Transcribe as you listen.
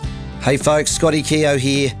Hey folks, Scotty Keogh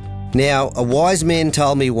here. Now, a wise man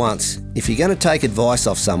told me once, if you're going to take advice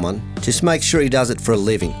off someone, just make sure he does it for a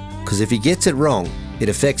living, because if he gets it wrong, it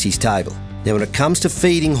affects his table. Now, when it comes to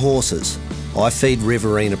feeding horses, I feed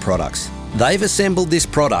Riverina products. They've assembled this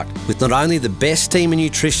product with not only the best team of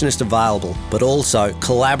nutritionists available, but also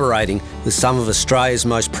collaborating with some of Australia's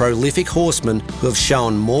most prolific horsemen who have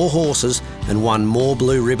shown more horses and won more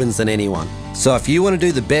blue ribbons than anyone. So if you want to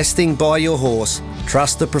do the best thing by your horse,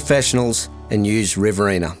 trust the professionals and use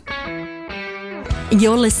Riverina.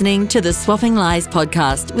 You're listening to the Swapping Lies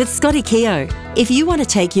podcast with Scotty Keogh. If you want to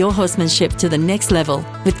take your horsemanship to the next level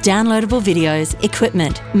with downloadable videos,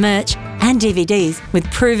 equipment, merch and DVDs with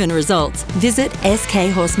proven results, visit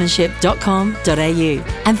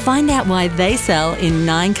skhorsemanship.com.au and find out why they sell in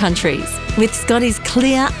 9 countries. With Scotty's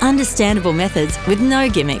clear, understandable methods with no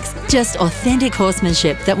gimmicks, just authentic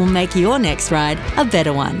horsemanship that will make your next ride a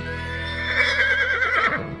better one.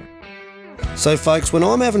 So folks, when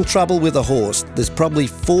I'm having trouble with a horse, there's probably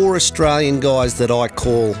 4 Australian guys that I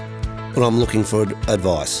call when I'm looking for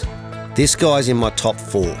advice. This guy's in my top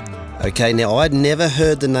 4. Okay, now I'd never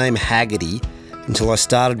heard the name Haggerty until I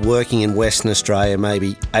started working in Western Australia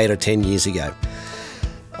maybe 8 or 10 years ago.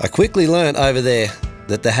 I quickly learnt over there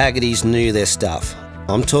that the Haggertys knew their stuff.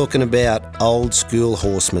 I'm talking about old school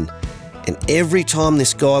horsemen. And every time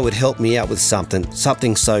this guy would help me out with something so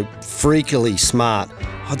freakily smart,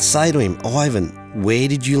 I'd say to him, Ivan, where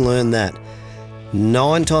did you learn that?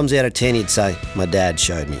 9 times out of 10 he'd say, my dad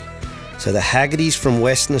showed me. So the Haggertys from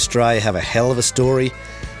Western Australia have a hell of a story,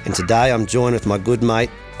 and today I'm joined with my good mate,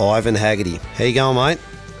 Ivan Haggerty. How you going, mate?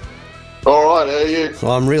 All right, how are you?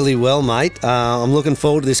 I'm really well, mate. I'm looking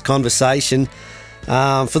forward to this conversation.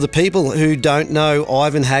 For the people who don't know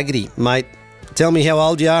Ivan Haggerty, mate, tell me how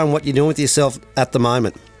old you are and what you're doing with yourself at the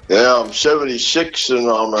moment. Yeah, I'm 76 and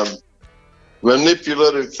I'm a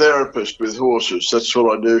manipulative therapist with horses. That's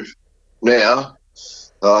what I do now.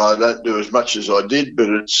 I don't do as much as I did, but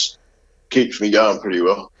it keeps me going pretty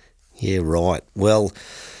well. Yeah, right. Well,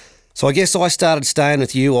 so I guess I started staying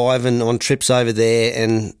with you, Ivan, on trips over there,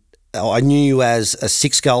 and I knew you as a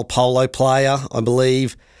 6-gull polo player, I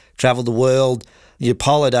believe, travelled the world. Your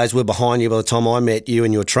polo days were behind you by the time I met you,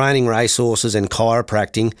 and you were training racehorses and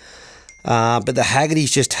chiropractic. But the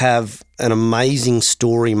Haggertys just have an amazing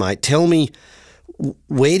story, mate. Tell me,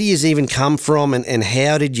 where do you even come from, and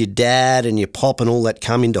how did your dad and your pop and all that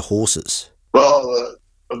come into horses? Well,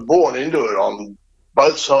 I'm born into it on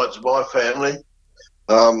both sides of my family.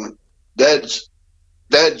 Dad's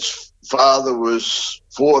father was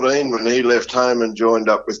 14 when he left home and joined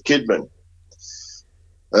up with Kidman.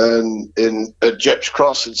 And at Jeps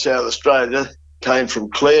Cross in South Australia, came from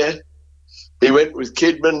Clare. He went with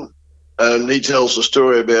Kidman, and he tells the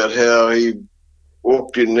story about how he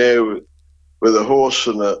walked in there with a horse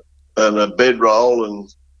and a bedroll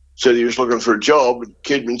and said he was looking for a job. And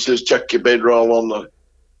Kidman says, chuck your bedroll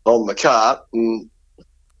on the cart and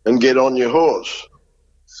get on your horse.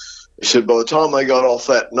 He said by the time they got off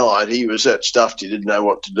that night, he was that stuffed he didn't know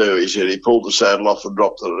what to do. He said he pulled the saddle off and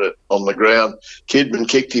dropped it on the ground. Kidman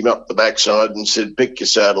kicked him up the backside and said, pick your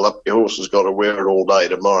saddle up, your horse has got to wear it all day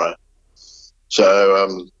tomorrow.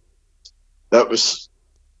 So that was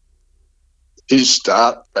his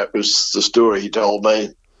start. That was the story he told me.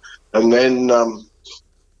 And then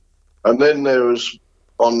there was,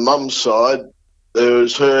 on Mum's side, there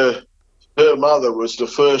was her mother was the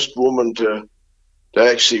first woman to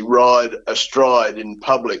actually ride astride in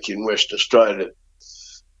public in Western Australia.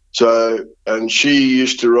 So, and she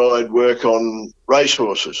used to work on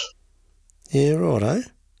racehorses. Yeah, right, eh?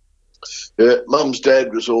 Yeah, Mum's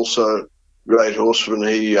dad was also a great horseman.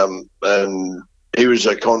 He was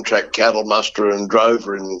a contract cattle musterer and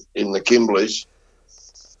drover in the Kimberleys.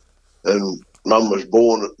 And Mum was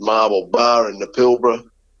born at Marble Bar in the Pilbara.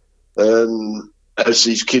 And as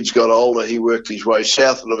these kids got older, he worked his way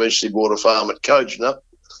south and eventually bought a farm at Kojonup.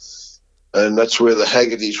 And that's where the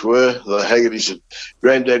Haggertys were. The Haggertys,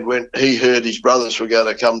 Granddad he heard his brothers were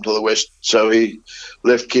going to come to the west, so he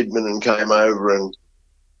left Kidman and came over, and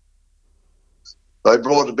they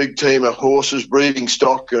brought a big team of horses, breeding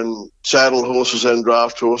stock and saddle horses and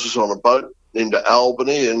draft horses on a boat into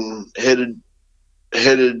Albany and headed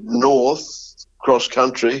north, cross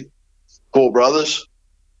country, 4 brothers,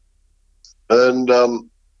 and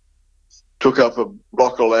took up a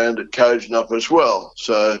block of land at Kojonup as well.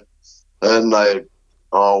 So, and they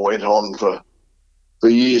went on for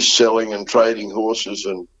years selling and trading horses,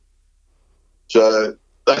 and so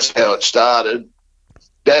that's how it started.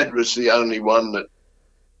 Dad was the only one that,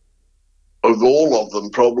 of all of them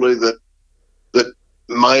probably, that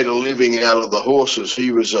made a living out of the horses.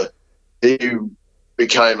 He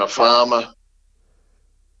became a farmer,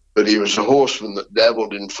 but he was a horseman that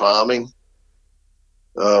dabbled in farming.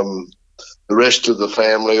 The rest of the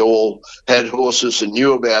family all had horses and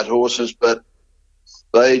knew about horses, but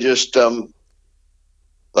they just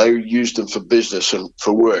they used them for business and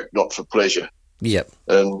for work, not for pleasure. Yep.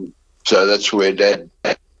 And so that's where Dad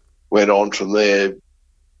went on from there.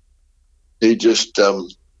 He just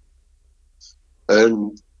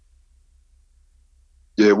and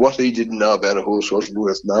yeah, what he didn't know about a horse wasn't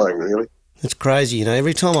worth knowing, really. It's crazy, you know.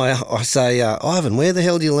 Every time I say, Ivan, where the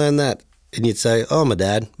hell did you learn that? And you'd say, oh, my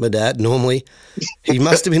dad, normally. He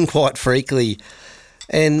must have been quite freakly.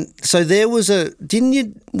 And so there was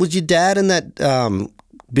was your dad in that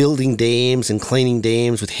building dams and cleaning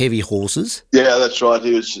dams with heavy horses? Yeah, that's right. They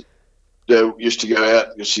used to go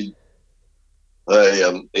out because he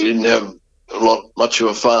didn't have much of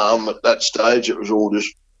a farm at that stage. It was all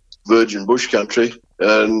just virgin bush country.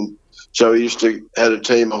 And so he had a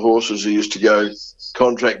team of horses. He used to go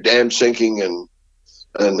contract dam sinking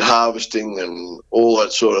and harvesting and all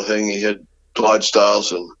that sort of thing. He had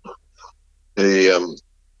Clydesdales, and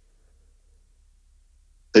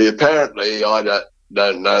he apparently, I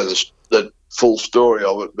don't know the full story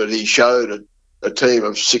of it, but he showed a team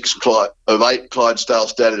of 8 Clydesdale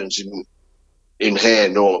stallions in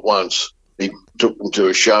hand all at once. He took them to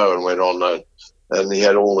a show and went on there, and he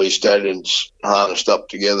had all these stallions harnessed up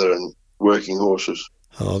together and working horses.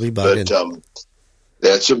 Oh, I'll be bugging. But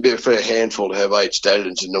yeah, it'd be a fair handful to have 8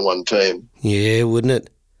 stallions in the one team. Yeah, wouldn't it?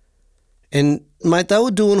 And, mate, they were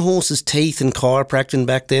doing horses' teeth and chiropractic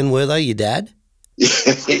back then, were they, your dad?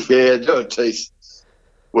 Yeah, doing teeth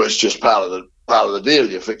was just part of the deal.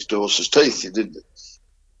 You fixed horses' teeth. You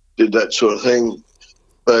did that sort of thing.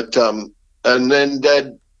 But and then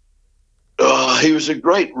Dad, he was a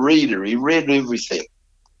great reader. He read everything,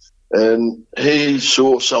 and he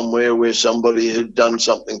saw somewhere where somebody had done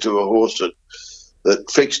something to a horse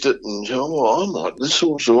that fixed it, and this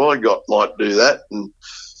horse that I got might do that, and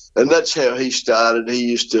that's how he started. He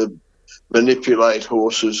used to manipulate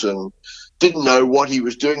horses and didn't know what he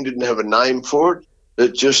was doing, didn't have a name for it.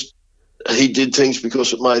 It just, he did things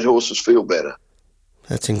because it made horses feel better.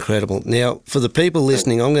 That's incredible. Now, for the people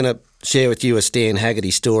listening, I'm going to share with you a Stan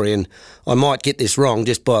Haggerty story, and I might get this wrong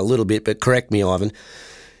just by a little bit, but correct me, Ivan.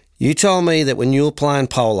 You told me that when you were playing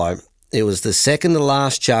polo, it was the second to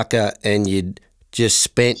last chukker and you'd just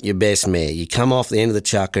spent your best mare. You come off the end of the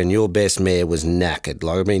chukker and your best mare was knackered.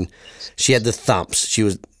 Like, I mean, she had the thumps. She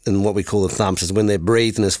was, and what we call the thumps is when they're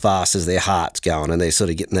breathing as fast as their heart's going and they're sort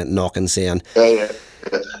of getting that knocking sound. Yeah.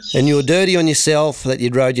 And you were dirty on yourself that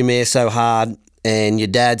you'd rode your mare so hard, and your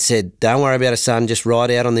dad said, don't worry about it, son, just ride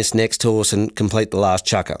out on this next horse and complete the last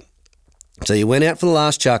chukker. So you went out for the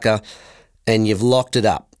last chukker and you've locked it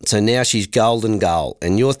up. So now she's golden goal,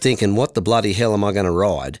 and you're thinking, what the bloody hell am I going to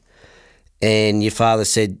ride? And your father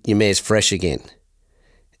said, your mare's fresh again.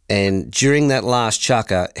 And during that last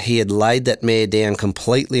chukker, he had laid that mare down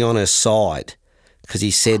completely on her side because he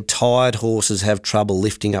said tired horses have trouble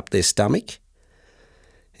lifting up their stomach.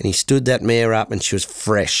 And he stood that mare up and she was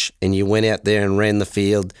fresh. And you went out there and ran the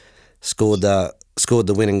field, scored the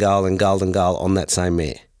winning goal and golden goal on that same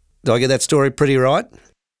mare. Did I get that story pretty right?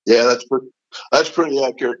 Yeah, that's pretty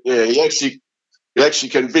accurate. Yeah, he actually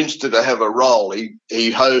convinced her to have a roll.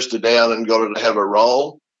 He hosed her down and got her to have a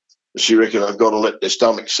roll. She reckoned, I've got to let their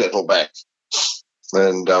stomach settle back.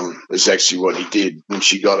 And it's actually what he did. And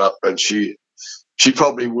she got up and she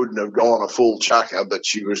probably wouldn't have gone a full chukker, but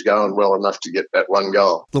she was going well enough to get that one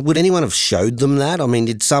goal. But would anyone have showed them that? I mean,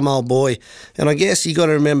 did some old boy... And I guess you got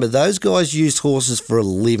to remember, those guys used horses for a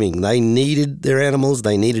living. They needed their animals.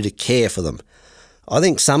 They needed to care for them. I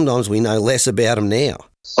think sometimes we know less about them now.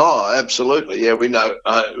 Oh, absolutely. Yeah, we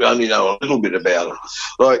only know a little bit about them.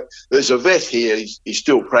 Like, there's a vet here. He's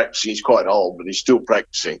still practicing. He's quite old, but he's still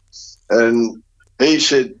practicing. And he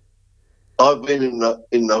said, I've been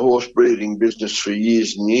in the horse breeding business for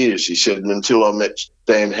years and years, he said, and until I met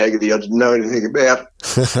Stan Haggerty, I didn't know anything about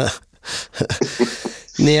it.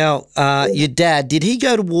 Now, your dad, did he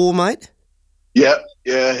go to war, mate? Yeah,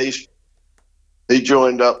 he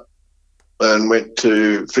joined up and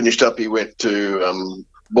finished up, he went to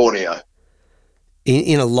Borneo.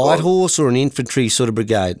 In a light horse or an infantry sort of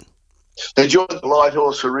brigade? They joined the light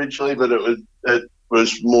horse originally, but it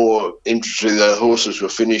was more infantry. The horses were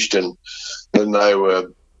finished and they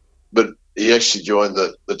were, but he actually joined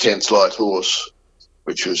the 10th Light Horse,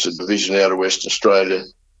 which was a division out of Western Australia.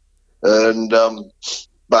 And,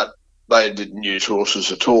 but they didn't use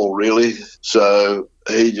horses at all, really. So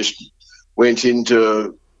he just went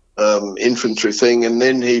into infantry thing, and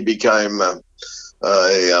then he became a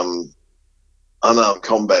unarmed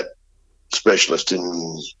combat specialist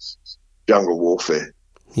in jungle warfare.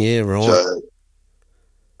 Yeah, right. So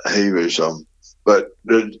he was, but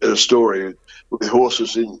a story with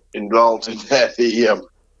horses involved in that.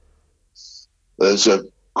 There's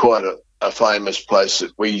quite a famous place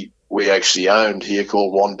that we actually owned here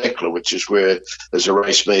called Wandekla, which is where there's a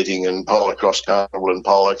race meeting and polocross carnival and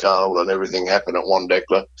polo carnival and everything happened at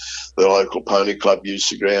Wandekla. The local pony club used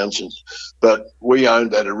the grounds, but we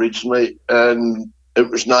owned that originally, and it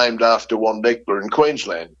was named after Wandekla in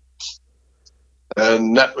Queensland.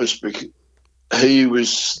 And that was because he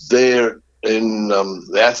was there in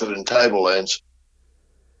the Atherton Tablelands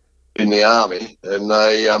in the army, and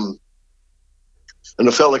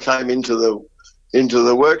a fella came into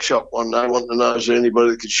the workshop one day wanting to know is there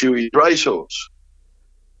anybody that could shoe his racehorse.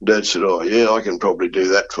 Dad said, "Oh yeah, I can probably do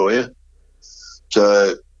that for you."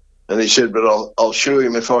 So, and he said, "But I'll shoe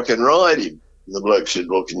him if I can ride him." And the bloke said,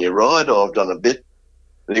 "Well, can you ride?" "Oh, I've done a bit."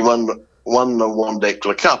 And he won the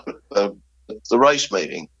Wandekla Cup at the race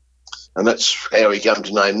meeting, and that's how he came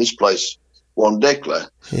to name this place Wandekla,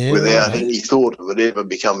 without any thought of it ever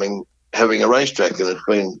having a racetrack.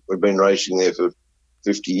 And we've been racing there for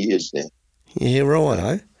 50 years now. Yeah,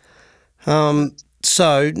 right.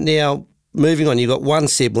 So now moving on, you've got one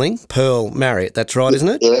sibling, Pearl Marriott. That's right, isn't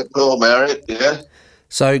it? Yeah, Pearl Marriott. Yeah.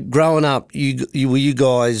 So growing up, were you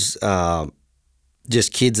guys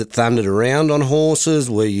just kids that thundered around on horses?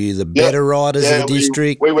 Were you the better riders of the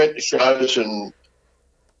district? We went to shows and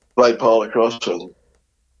played polocross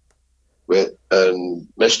and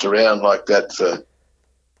messed around like that for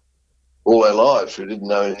all our lives. We didn't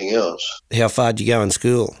know anything else. How far did you go in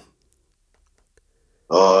school?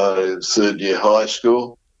 Third year high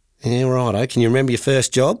school. Yeah, right. Can you remember your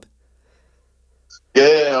first job?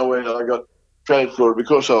 Yeah, I got transferred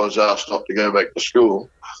because I was asked not to go back to school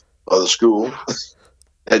by the school.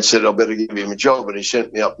 Had said I better give him a job, and he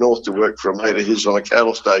sent me up north to work for a mate of his on a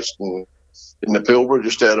cattle station in the Pilbara,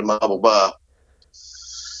 just out of Marble Bar.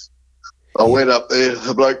 I went up there.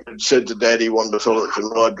 The bloke had said to Dad he wanted a fellow that can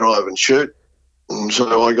ride, drive and shoot, and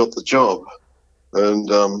so I got the job. And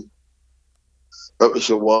that was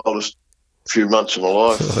the wildest few months of my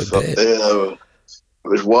life up there. It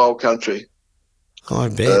was wild country. I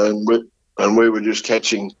bet. And we were just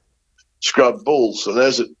catching scrub bulls. And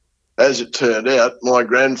as it turned out, my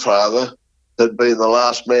grandfather had been the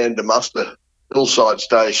last man to muster Hillside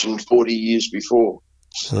Station 40 years before.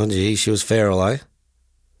 Oh, gee, she was feral, eh?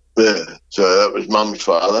 Yeah, so that was Mum's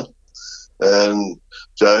father. And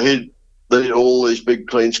so he'd all these big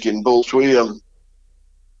clean skin bulls.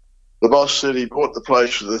 The boss said he bought the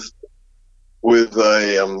place with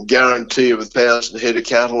a guarantee of 1,000 head of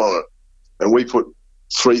cattle on it. And we put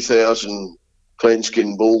 3,000 clean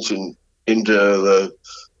skin bulls into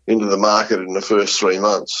the market in the first 3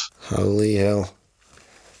 months. Holy hell.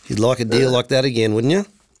 You'd like a deal like that again, wouldn't you?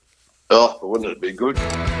 Oh, wouldn't it be good?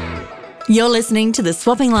 You're listening to the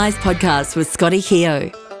Swapping Lies podcast with Scotty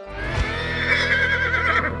Keogh.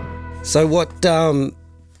 So what,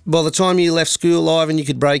 by the time you left school, Ivan, you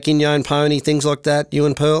could break in your own pony, things like that, you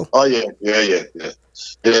and Pearl? Oh, yeah.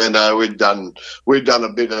 Yeah, no, we'd done a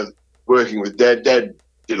bit of working with Dad. Dad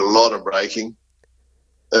did a lot of breaking.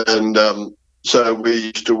 And so we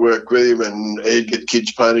used to work with him, and he'd get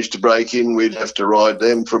kids' ponies to break in. We'd have to ride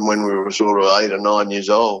them from when we were sort of 8 or 9 years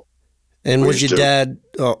old. And was your dad,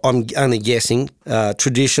 I'm only guessing,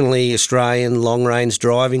 traditionally Australian long-range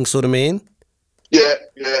driving sort of man? Yeah,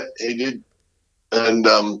 he did. And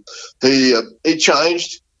he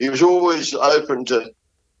changed. He was always open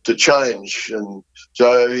to change. And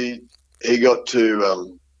so he got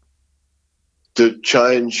to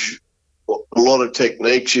change a lot of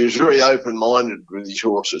techniques. He was very open-minded with his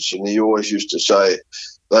horses, and he always used to say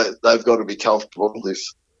they've got to be comfortable. It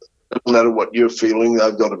doesn't matter what you're feeling,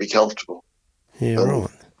 they've got to be comfortable. Yeah, right.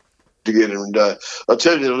 To get him. And I'll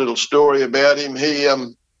tell you a little story about him. He,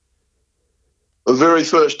 the very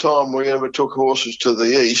first time we ever took horses to the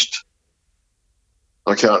east,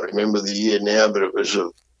 I can't remember the year now, but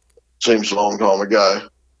seems a long time ago.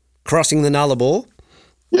 Crossing the Nullarbor?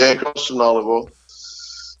 Yeah, crossing the Nullarbor.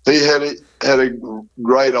 He had a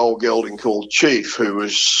great old gelding called Chief, who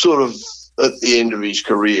was sort of at the end of his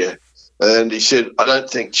career. And he said, I don't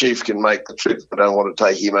think Chief can make the trip. I don't want to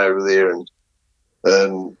take him over there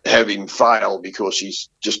and have him fail because he's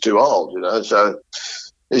just too old, So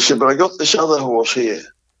he said, but I got this other horse here.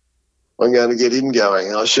 I'm going to get him going.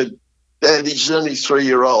 And I said, Dad, he's only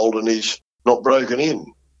 3-year-old and he's not broken in.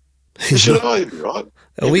 He said, oh, you'll be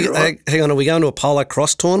right. Hang on, are we going to a polo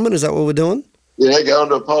cross tournament? Is that what we're doing? Yeah, going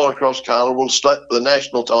to a polo cross carnival, the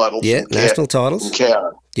national titles. Yeah, national titles. In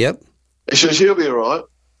Cowra. Yep. He says, he'll be all right.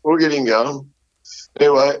 We'll get him going.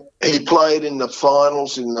 Anyway, he played in the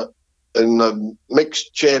finals in the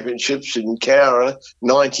mixed championships in Cowra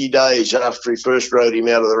 90 days after he first rode him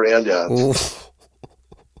out of the round yards.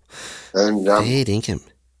 And fair dinkum.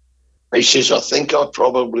 he says, I think I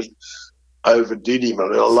probably overdid him a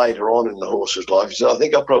little later on in the horse's life. He said, I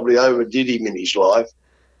think I probably overdid him in his life.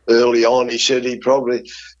 Early on, he said he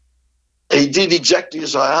did exactly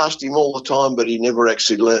as I asked him all the time, but he never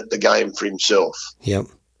actually learnt the game for himself. Yep.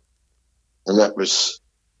 And that was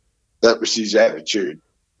his attitude.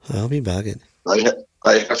 I'll be buggered.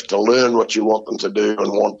 They have to learn what you want them to do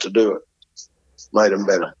and want to do it. Made them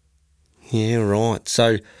better. Yeah, right.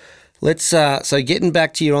 So let's so getting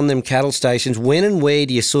back to you on them cattle stations, when and where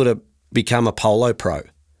do you sort of become a polo pro?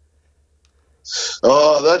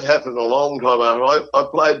 Oh, that happened a long time ago. I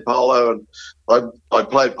played polo, and I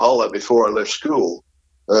played polo before I left school,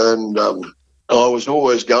 and I was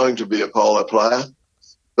always going to be a polo player,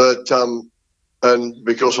 but and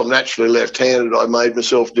because I'm naturally left-handed, I made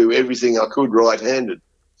myself do everything I could right-handed.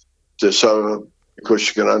 So because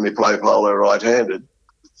you can only play polo right-handed,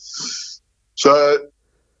 so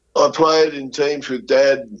I played in teams with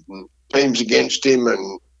Dad and teams against him,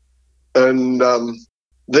 and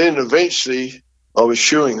then eventually I was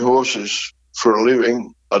shoeing horses for a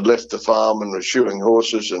living. I'd left the farm and was shoeing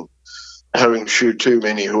horses and having shoed too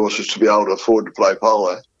many horses to be able to afford to play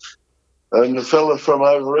polo. And the fella from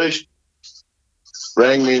over east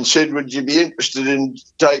rang me and said, would you be interested in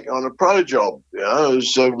taking on a pro job,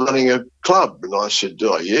 as running a club? And I said,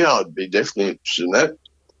 oh, yeah, I'd be definitely interested in that.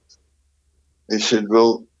 He said,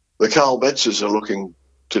 well, the Carl Betzers are looking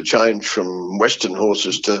to change from Western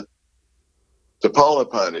horses to polo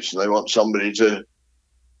ponies, and they want somebody to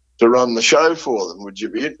run the show for them. Would you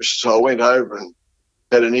be interested? So I went over and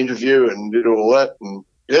had an interview and did all that, and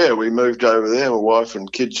yeah, we moved over there. My wife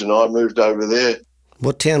and kids and I moved over there.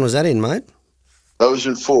 What town was that in, mate? That was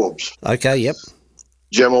in Forbes. Okay, yep.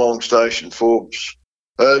 Gemelong Station, Forbes.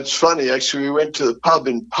 It's funny, actually, we went to the pub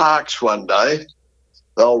in Parks one day,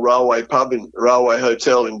 the old railway pub in Railway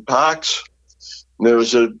Hotel in Parks, and there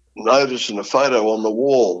was a notice and a photo on the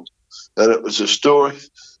wall, and it was a story.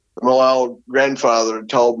 My old grandfather had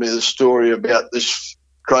told me the story about this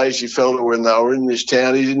crazy fellow when they were in this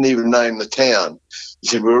town. He didn't even name the town. He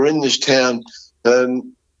said, we were in this town,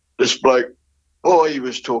 and this bloke, he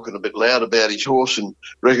was talking a bit loud about his horse and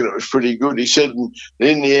reckoned it was pretty good. He said, and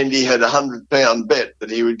in the end, he had £100 bet that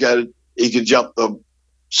he could jump the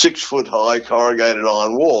 6-foot high corrugated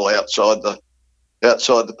iron wall outside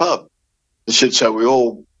the pub. He said, so we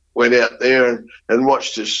all went out there and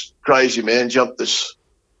watched this crazy man jump this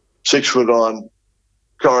 6-foot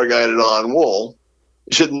corrugated iron wall.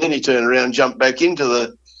 He said, and then he turned around and jumped back into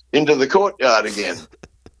the courtyard again.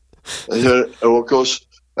 And of course,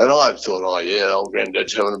 and I thought, oh yeah, old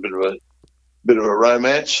granddad's having a bit of a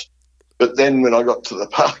romance. But then when I got to the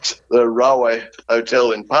Parks, the Railway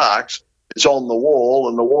Hotel in Parks, it's on the wall,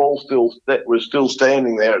 and the wall was still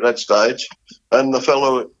standing there at that stage, and the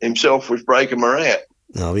fellow himself was breaking Moran.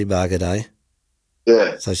 I'll be buggered, eh?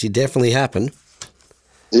 Yeah. So she definitely happened.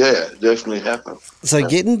 Yeah, definitely happened. So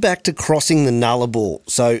getting back to crossing the Nullarbor,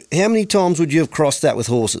 so how many times would you have crossed that with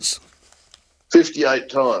horses? 58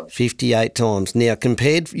 times. 58 times. Now,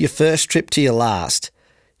 compared your first trip to your last,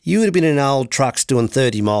 you would have been in old trucks doing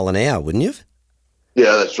 30 mile an hour, wouldn't you?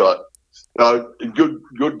 Yeah, that's right. No, a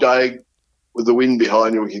good day with the wind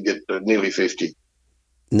behind you, we could get to nearly 50.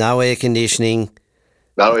 No air conditioning?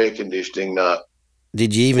 No air conditioning, no.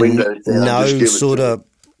 Did you even know sort of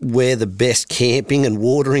where the best camping and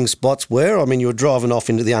watering spots were? I mean, you were driving off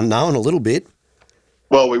into the unknown a little bit.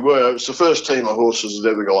 Well, we were. It was the first team of horses that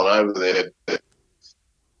ever gone over there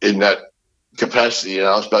in that capacity.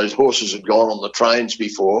 I suppose horses had gone on the trains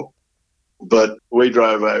before, but we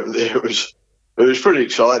drove over there. It was pretty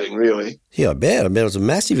exciting, really. Yeah, I bet. It was a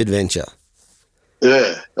massive adventure.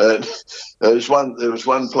 Yeah. And there was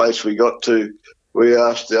one place we got to. We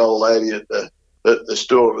asked the old lady at the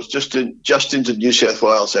store. It was just into New South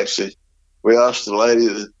Wales, actually. We asked the lady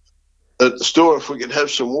at the store if we could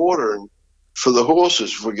have some water and for the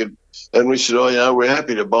horses, if we could. And we said, we're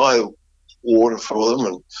happy to buy water for them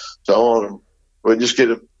and so on. And we just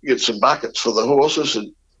get some buckets for the horses.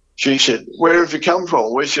 And she said, where have you come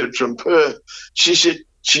from? We said, from Perth. She said,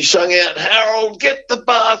 she sung out, Harold, get the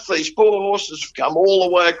bath. These poor horses have come all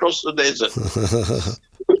the way across the desert.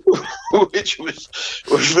 Which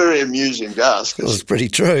was very amusing to us. It was pretty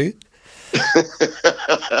true.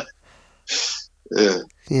 Yeah.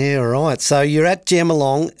 Yeah, right. So you're at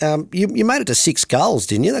Gemelong. You made it to 6 goals,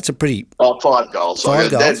 didn't you? That's a pretty... 5 goals.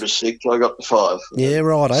 5 goals. Dad was 6, I got the 5. Yeah,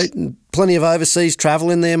 right. Plenty of overseas travel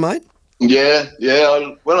in there, mate? Yeah.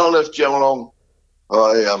 When I left Gemelong,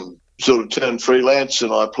 I sort of turned freelance,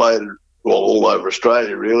 and I played all over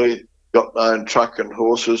Australia, really. Got my own truck and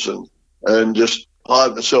horses and just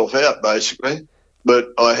hired myself out, basically. But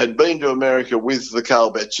I had been to America with the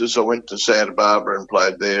Carl Betzers. I went to Santa Barbara and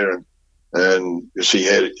played there, and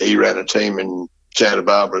he ran a team in Santa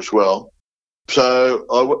Barbara as well. So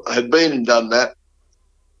I had been and done that.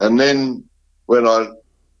 And then when I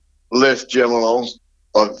left Gemelong,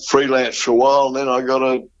 I freelanced for a while, and then I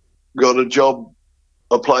got a job.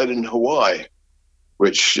 I played in Hawaii,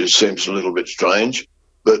 which seems a little bit strange,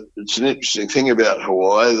 but it's an interesting thing about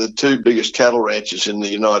Hawaii. The two biggest cattle ranches in the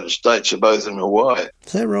United States are both in Hawaii.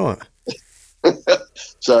 Is that right?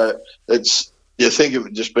 So you think of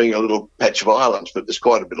it just being a little patch of islands, but there's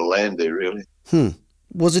quite a bit of land there, really.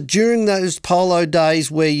 Was it during those polo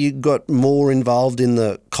days where you got more involved in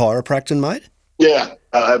the chiropractic, mate? Yeah,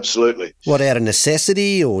 absolutely. What, out of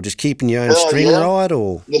necessity or just keeping your own string right?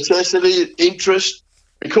 Or necessity, interest,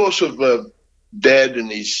 because of Dad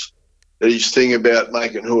and his thing about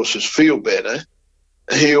making horses feel better.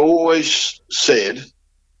 He always said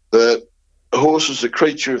that a horse is a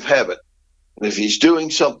creature of habit, and if he's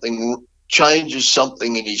doing something, changes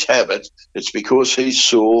something in his habit, it's because he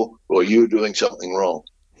saw or you're doing something wrong.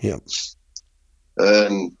 Yeah.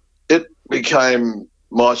 And it became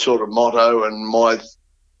my sort of motto and my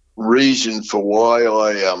reason for why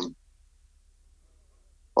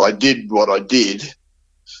I did what I did.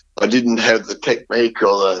 I didn't have the technique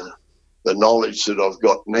or the knowledge that I've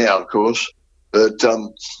got now, of course. But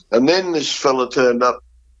and then this fella turned up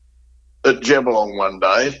at Gemelong one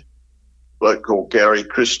day, a bloke called Gary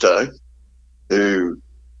Christo, who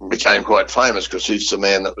became quite famous because he's the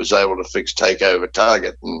man that was able to fix Takeover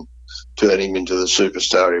Target and turn him into the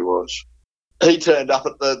superstar he was. He turned up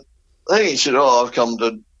at the thing. He said, I've come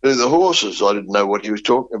to do the horses. I didn't know what he was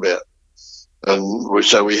talking about. And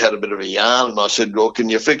so we had a bit of a yarn, and I said, well, can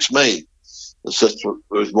you fix me? That's what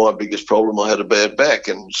was my biggest problem. I had a bad back,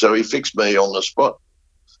 and so he fixed me on the spot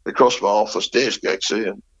across my office desk,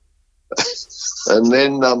 actually. And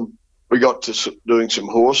then we got to doing some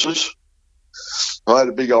horses. I had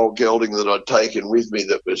a big old gelding that I'd taken with me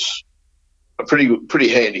that was a pretty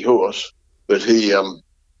handy horse, but he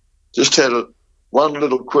just had one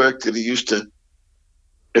little quirk that he used to,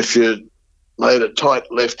 if you made a tight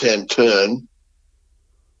left-hand turn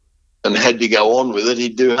and had to go on with it,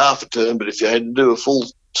 he'd do half a turn, but if you had to do a full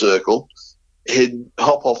circle, he'd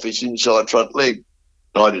hop off his inside front leg.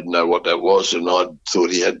 I didn't know what that was, and I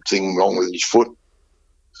thought he had a thing wrong with his foot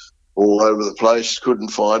all over the place, couldn't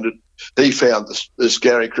find it. He found this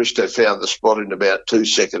Gary Christo found the spot in about 2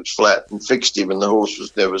 seconds flat and fixed him, and the horse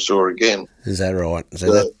was never saw again. Is that right?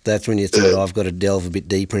 So that's when you thought, I've got to delve a bit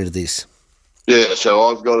deeper into this. Yeah, so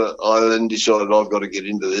I then decided I've got to get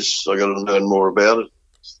into this. I got to learn more about it.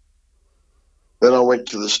 Then I went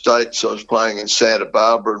to the States. I was playing in Santa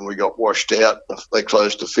Barbara, and we got washed out. They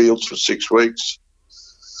closed the fields for 6 weeks.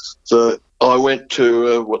 So I went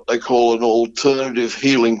to what they call an alternative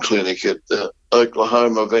healing clinic at the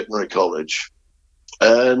Oklahoma Veterinary College,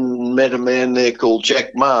 and met a man there called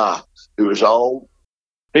Jack Ma, who was old.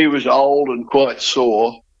 He was old and quite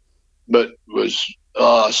sore, but was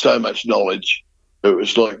so much knowledge. It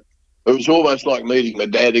was almost like meeting my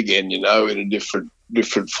dad again, in a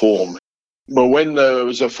different form. But when there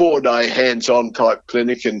was a 4-day hands-on type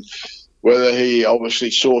clinic, and whether he obviously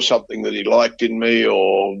saw something that he liked in me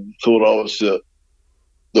or thought I was the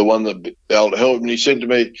one that be able to help him, he said to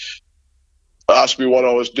me, asked me what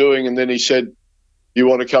I was doing, and then he said, you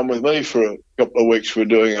want to come with me for a couple of weeks? We're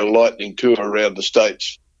doing a lightning tour around the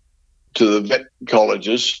States to the vet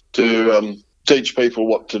colleges to teach people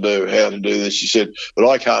what to do, how to do this. He said, but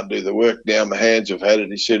I can't do the work now. My hands have had it.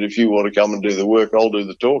 He said, if you want to come and do the work, I'll do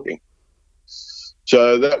the talking.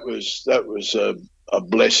 So that was a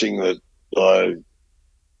blessing that I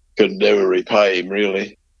could never repay him,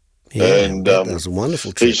 really. Yeah, and that was a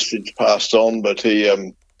wonderful trip. He's since passed on, but he,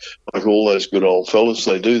 like all those good old fellas,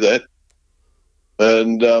 they do that.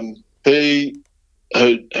 And he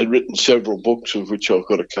had written several books, of which I've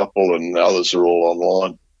got a couple, and others are all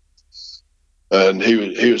online. And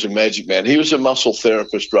he was a magic man. He was a muscle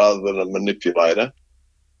therapist rather than a manipulator.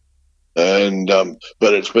 And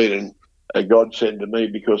but it's been a godsend to me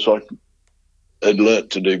because I had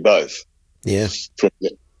learnt to do both. Yeah.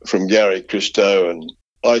 From Gary Christo. And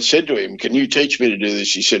I said to him, can you teach me to do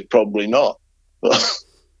this? He said, probably not. So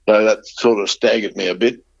that sort of staggered me a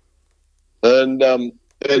bit. And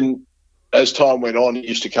then as time went on, he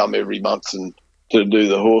used to come every month and to do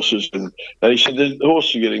the horses. And he said, the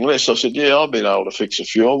horses are getting less. I said, yeah, I've been able to fix a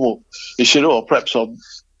few. Well, he said, perhaps I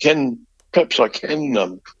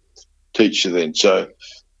can teach you then. So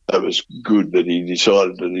that was good that he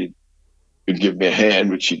decided that he could give me a hand,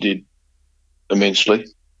 which he did immensely.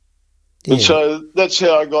 Yeah. And so that's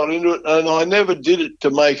how I got into it. And I never did it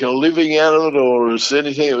to make a living out of it or as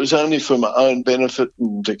anything. It was only for my own benefit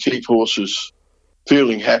and to keep horses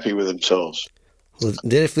feeling happy with themselves. Well, it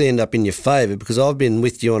definitely end up in your favour, because I've been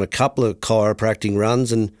with you on a couple of chiropractic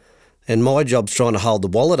runs, and my job's trying to hold the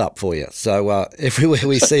wallet up for you. So everywhere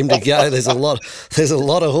we seem to go, there's a lot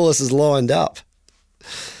of horses lined up.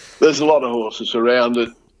 There's a lot of horses around it,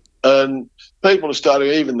 and people are starting.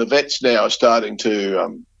 Even the vets now are starting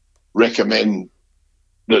to recommend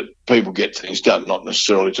that people get things done. Not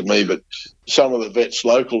necessarily to me, but some of the vets,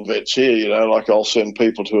 local vets here. You know, like I'll send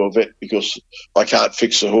people to a vet because I can't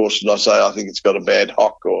fix the horse, and I say I think it's got a bad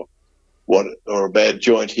hock or a bad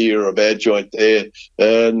joint here or a bad joint there,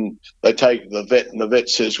 and they take the vet, and the vet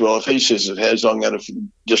says, well, if he says it has, I'm going to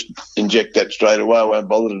just inject that straight away. I won't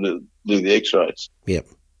bother to do the x-rays. Yep.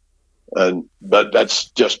 But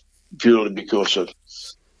that's just purely because of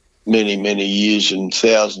many, many years and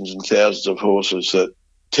thousands of horses that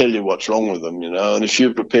tell you what's wrong with them, you know, and if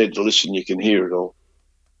you're prepared to listen, you can hear it all.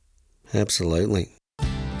 Absolutely.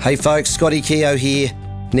 Hey folks, Scotty Keogh here.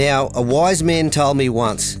 Now, a wise man told me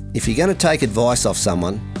once, if you're going to take advice off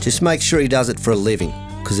someone, just make sure he does it for a living,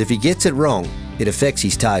 because if he gets it wrong, it affects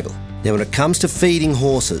his table. Now, when it comes to feeding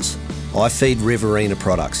horses, I feed Riverina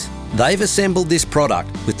products. They've assembled this product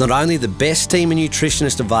with not only the best team of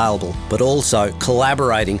nutritionists available, but also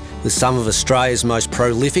collaborating with some of Australia's most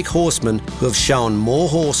prolific horsemen who have shown more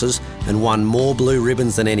horses and won more blue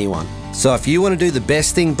ribbons than anyone. So if you want to do the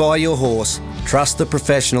best thing by your horse, trust the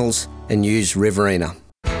professionals and use Riverina.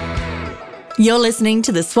 You're listening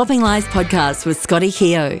to the Swapping Lies podcast with Scotty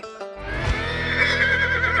Keogh.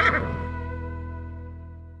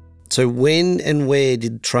 So when and where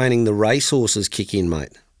did training the racehorses kick in,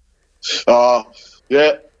 mate?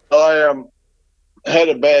 Yeah, I had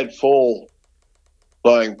a bad fall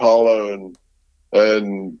playing polo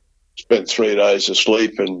and spent 3 days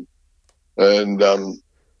asleep and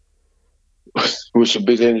was a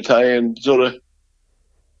bit entertained, sort of,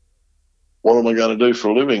 what am I going to do for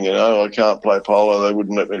a living? You know, I can't play polo. They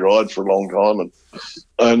wouldn't let me ride for a long time.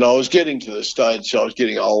 And I was getting to the stage, so I was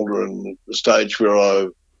getting older, and the stage where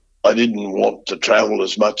I didn't want to travel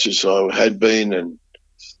as much as I had been, and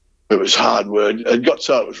it was hard work. It got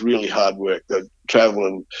so it was really hard work, the travel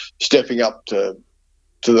and stepping up to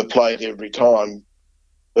the plate every time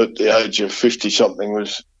at the age of 50-something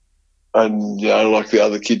was, and, you know, like the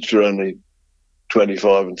other kids were only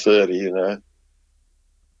 25 and 30, you know.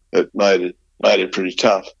 It made it pretty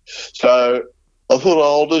tough. So I thought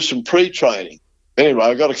I'll do some pre-training. Anyway,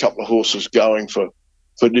 I got a couple of horses going for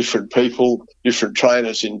different people, different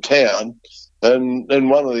trainers in town. And then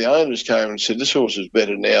one of the owners came and said, this horse is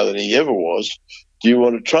better now than he ever was. Do you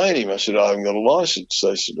want to train him? I said, I haven't got a licence.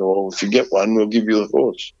 They said, well, if you get one, we'll give you the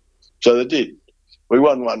horse. So they did. We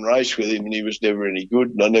won one race with him, and he was never any good,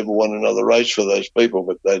 and I never won another race for those people,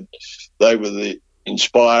 but they were the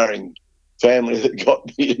inspiring family that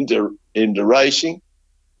got me into racing.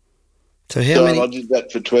 So many? I did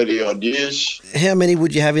that for 20-odd years. How many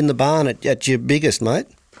would you have in the barn at your biggest, mate?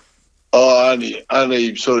 Oh,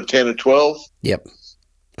 only sort of 10 or 12. Yep.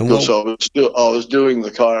 And because I was doing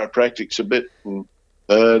the chiropractics a bit,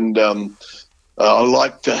 and I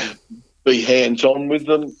like to be hands-on with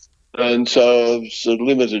them, and so it's a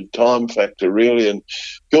limited time factor really. And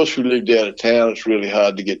of course, we lived out of town. It's really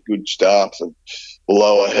hard to get good staff, and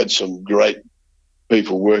although I had some great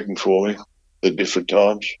people working for me at different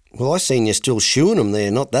times. Well, I seen you still shoeing them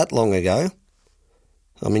there not that long ago.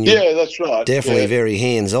 I mean, yeah, that's right. Definitely very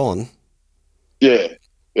hands-on. Yeah,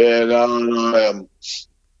 and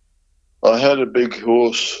I had a big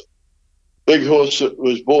horse that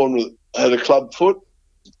was born had a club foot,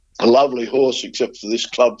 a lovely horse except for this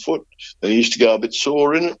club foot, and he used to go a bit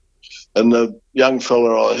sore in it. And the young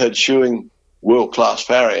fella I had shoeing, world-class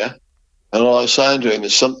farrier, and I was saying to him,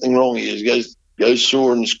 there's something wrong here. He goes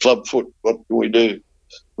sore in his club foot. What can we do?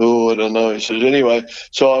 Oh, I don't know. He says, anyway,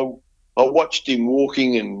 so I watched him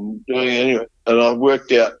walking and doing it anyway, and I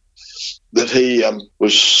worked out that he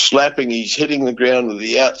was hitting the ground with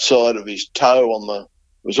the outside of his toe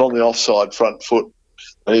was on the offside front foot.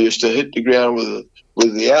 And he used to hit the ground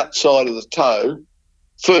with the outside of the toe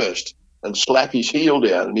first and slap his heel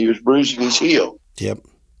down, and he was bruising his heel. Yep.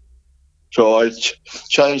 So I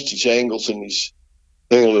changed his angles and his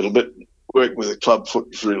thing a little bit. Working with a club foot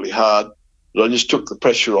was really hard, but I just took the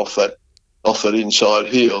pressure off that inside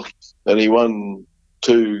heel, and he won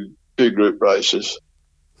two group races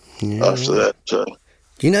after that.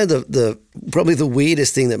 You know, the probably the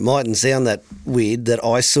weirdest thing that mightn't sound that weird that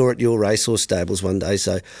I saw at your racehorse stables one day.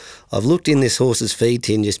 So I've looked in this horse's feed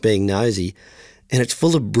tin just being nosy, and it's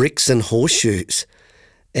full of bricks and horseshoes.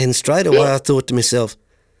 And straight away I thought to myself,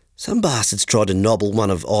 some bastards tried to nobble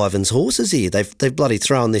one of Ivan's horses here. They've bloody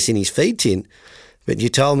thrown this in his feed tin. But you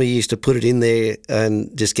told me you used to put it in there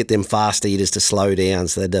and just get them fast eaters to slow down,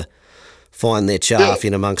 so they had to find their chaff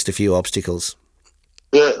in amongst a few obstacles.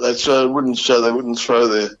 Yeah, that's they wouldn't throw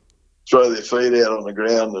their feed out on the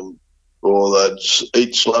ground or they'd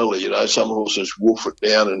eat slowly. You know, some horses wolf it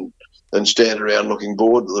down and stand around looking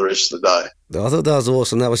bored the rest of the day. I thought that was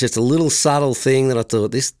awesome. That was just a little subtle thing that I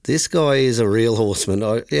thought, this guy is a real horseman.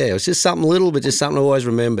 It was just something little, but just something I always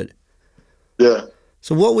remembered. Yeah.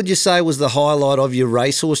 So what would you say was the highlight of your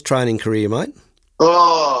racehorse training career, mate?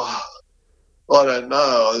 Oh, I don't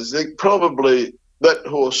know. I think probably that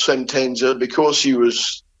horse, Sentenza, because he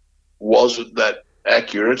wasn't that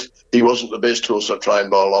accurate. He wasn't the best horse I trained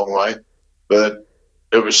by a long way, but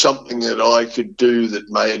it was something that I could do that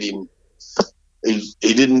made him.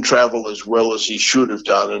 He didn't travel as well as he should have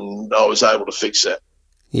done, and I was able to fix that.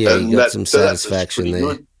 Yeah, you got some satisfaction there.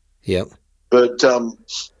 Good. Yep. But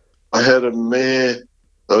I had a mare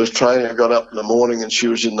I was training. I got up in the morning and she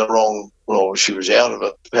was in the wrong. Well, she was out of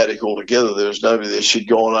a paddock altogether. There was nobody there. She'd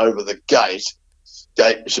gone over the gate.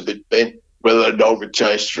 Gate was a bit bent. Whether a dog had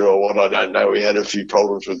chased her or what, I don't know. We had a few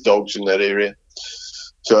problems with dogs in that area.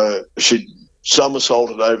 So she'd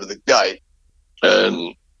somersaulted over the gate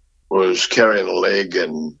and was carrying a leg,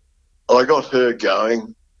 and I got her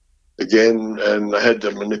going again, and I had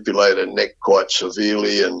to manipulate her neck quite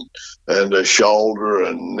severely and her shoulder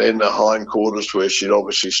and then the hindquarters where she'd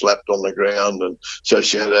obviously slapped on the ground, and so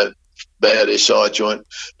she had a bad SI joint.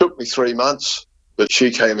 Took me 3 months, but she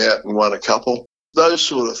came out and won a couple. Those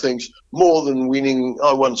sort of things, more than winning.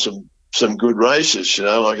 I won some good races, you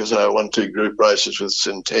know. Like I say, I won 2 group races with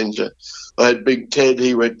Sentenza. I had Big Ted.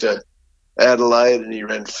 He went to Adelaide and he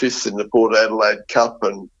ran 5th in the Port Adelaide Cup,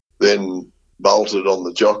 and then bolted on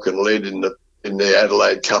the jock and led in the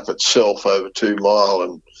Adelaide Cup itself over 2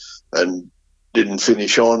 mile and didn't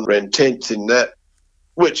finish on. Ran 10th in that,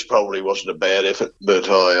 which probably wasn't a bad effort, but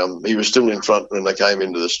he was still in front when they came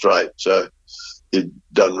into the straight, so he'd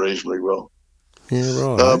done reasonably well. Yeah,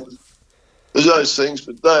 right. There's those things,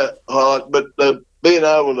 but being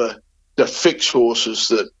able to fix horses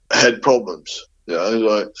that had problems, you know,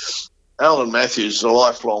 like Alan Matthews, a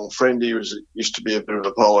lifelong friend. He used to be a bit of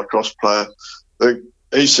a polo cross player.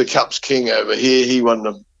 He's the Cup's king over here. He won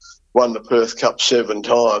the Perth Cup 7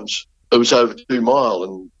 times. It was over 2 mile,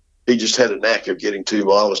 and he just had a knack of getting 2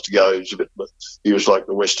 milers to go. He was like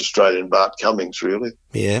the West Australian Bart Cummings, really.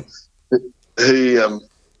 Yeah.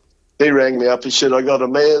 He rang me up. He said, I got a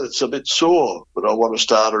mare that's a bit sore, but I want to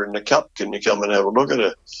start her in the Cup. Can you come and have a look at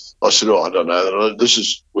her? I said, I don't know.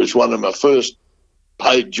 This was one of my first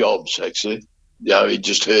paid jobs, actually. You know, he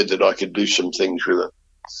just heard that I could do some things with her.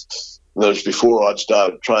 And that was before I'd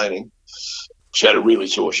started training. She had a really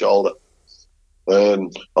sore shoulder,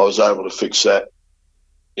 and I was able to fix that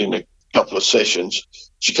in a couple of sessions.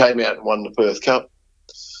 She came out and won the Perth Cup,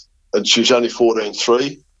 and she was only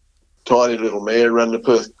 14.3. Tiny little mare, won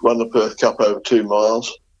the Perth Cup over 2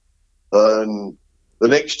 miles. And the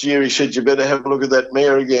next year he said, you better have a look at that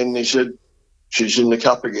mare again. He said, she's in the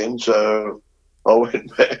Cup again. So I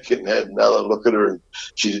went back and had another look at her, and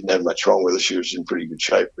she didn't have much wrong with her. She was in pretty good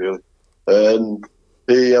shape, really. And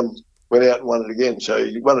he went out and won it again. So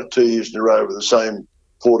he won it 2 years in a row with the same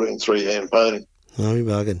 14.3 hand pony. Oh, you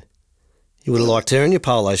bugging. You would have liked her in your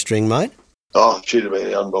polo string, mate. Oh, she'd have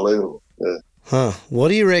been unbelievable, yeah. Huh. What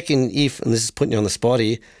do you reckon and this is putting you on the spot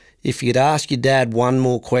here, if you could ask your dad one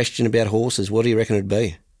more question about horses, what do you reckon it'd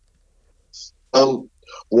be?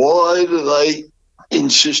 Why do they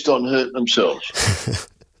insist on hurting themselves?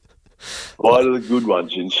 Why do the good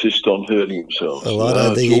ones insist on hurting themselves? Well, I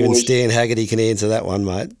don't think even Stan Haggerty can answer that one,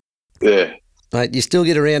 mate. Yeah. Mate, you still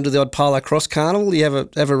get around to the odd polo cross carnival? You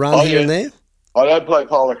have a run here and there? I don't play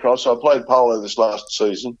polo cross. I played polo this last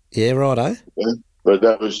season. Yeah, righto. Yeah, but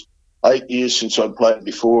that was 8 years since I'd played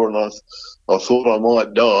before, and I thought I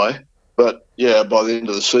might die. But, yeah, by the end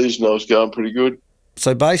of the season, I was going pretty good.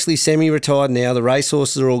 So basically semi-retired now. The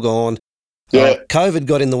racehorses are all gone. Yeah. COVID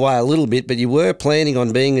got in the way a little bit, but you were planning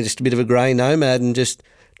on being just a bit of a grey nomad and just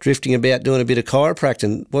drifting about doing a bit of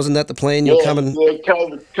chiropractic. Wasn't that the plan? You were coming? Yeah,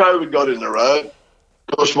 COVID got in the road.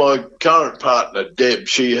 Of course, my current partner, Deb,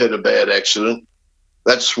 she had a bad accident.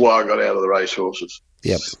 That's why I got out of the racehorses.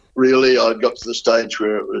 Yep. Really, I got to the stage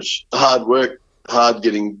where it was hard work, hard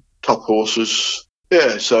getting top horses.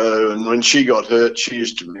 Yeah, so and when she got hurt, she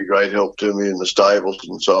used to be a great help to me in the stables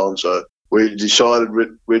and so on. So we decided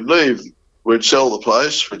we'd leave. We'd sell the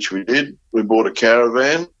place, which we did. We bought a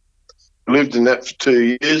caravan. We lived in that for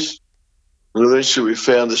 2 years. And eventually we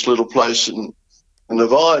found this little place in the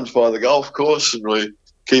vines by the golf course, and we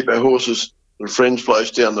keep our horses at a friend's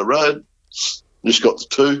place down the road. Just got the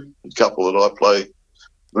two, a couple that I play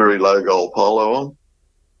very low goal polo on.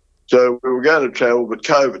 So we were going to travel, but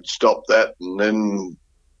COVID stopped that, and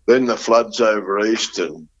then the floods over east,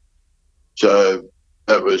 and so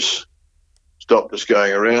that was stopped us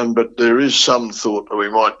going around. But there is some thought that we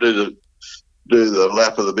might do the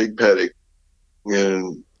lap of the big paddock,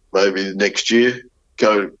 and maybe next year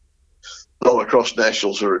go not across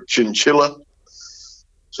Nationals or at Chinchilla.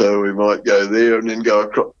 So we might go there and then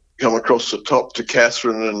come across the top to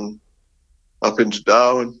Catherine and up into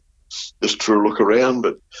Darwin, just for a look around.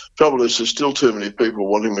 But trouble is, there's still too many people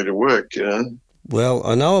wanting me to work, you know. Well,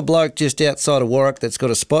 I know a bloke just outside of Warwick that's got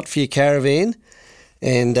a spot for your caravan,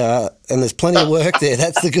 and there's plenty of work there.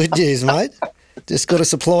 That's the good news, mate. Just got to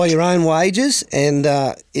supply your own wages, and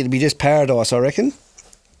it'll be just paradise, I reckon.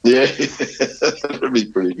 Yeah, that'd be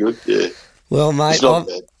pretty good, yeah. Well, mate, it's not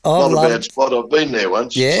a bad spot. I've been there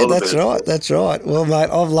once. Yeah, that's right. That's right. Well, mate,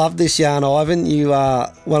 I've loved this yarn, Ivan. You are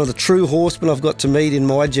one of the true horsemen I've got to meet in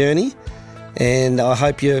my journey, and I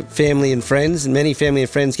hope your family and friends, and many family and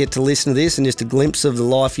friends, get to listen to this and just a glimpse of the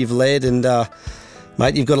life you've led. And,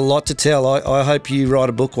 mate, you've got a lot to tell. I hope you write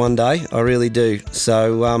a book one day. I really do.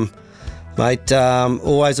 So, mate,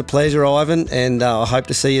 always a pleasure, Ivan, and I hope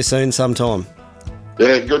to see you soon sometime.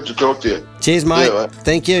 Yeah, good to talk to you. Cheers, mate. Yeah, mate.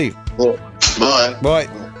 Thank you. Yeah. Bye. Bye.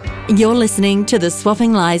 You're listening to the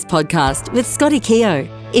Swapping Lies podcast with Scotty Keogh.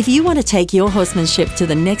 If you want to take your horsemanship to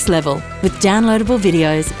the next level with downloadable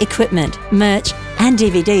videos, equipment, merch, and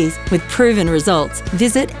DVDs with proven results,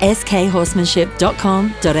 visit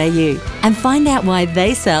skhorsemanship.com.au and find out why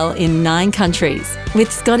they sell in 9 countries.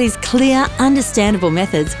 With Scotty's clear, understandable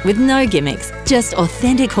methods with no gimmicks, just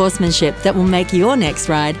authentic horsemanship that will make your next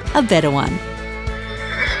ride a better one.